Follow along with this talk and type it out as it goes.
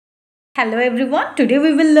Hello everyone, today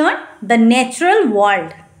we will learn the natural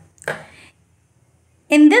world.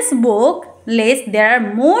 In this book list there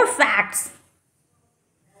are more facts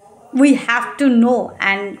we have to know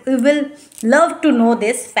and we will love to know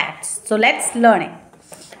these facts. So let's learn it.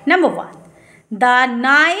 Number 1. The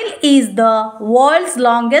Nile is the world's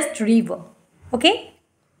longest river. Okay.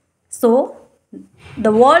 So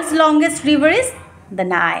the world's longest river is the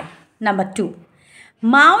Nile. Number 2.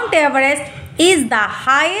 Mount Everest is the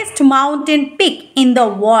highest mountain peak in the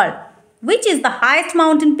world. Which is the highest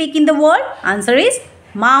mountain peak in the world? Answer is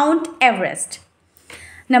Mount Everest.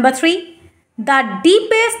 Number 3. The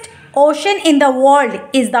deepest ocean in the world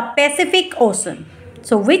is the Pacific Ocean.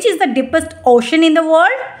 So which is the deepest ocean in the world?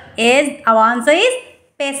 Our answer is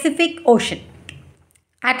Pacific Ocean.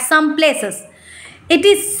 At some places, it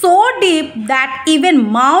is so deep that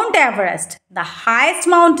even Mount Everest, the highest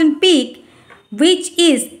mountain peak, which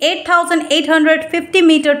is 8,850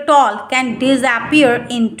 meters tall, can disappear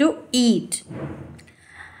into it.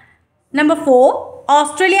 Number 4.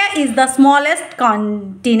 Australia is the smallest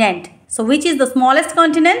continent. So which is the smallest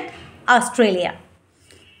continent? Australia.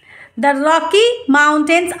 The Rocky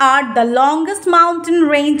Mountains are the longest mountain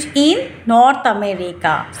range in North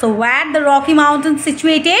America. So where the Rocky Mountains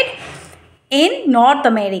situated? In North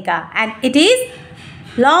America, and it is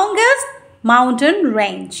longest mountain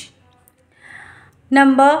range.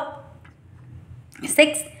 Number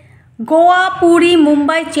 6. Goa, Puri,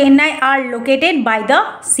 Mumbai, Chennai are located by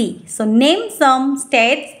the sea. So name some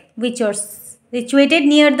states which are situated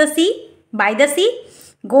near the sea, by the sea.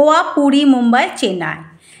 Goa, Puri, Mumbai, Chennai.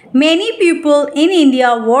 Many people in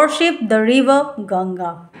India worship the river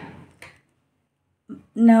Ganga.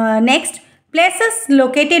 Next, places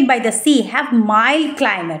located by the sea have mild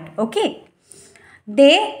climate. Okay.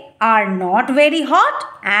 They are not very hot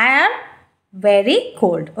and very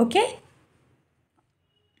cold. Okay.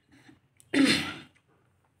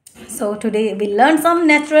 So today we learned some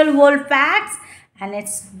natural world facts and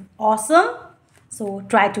it's awesome. So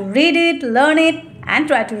try to read it, learn it and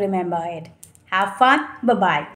try to remember it. Have fun. Bye-bye.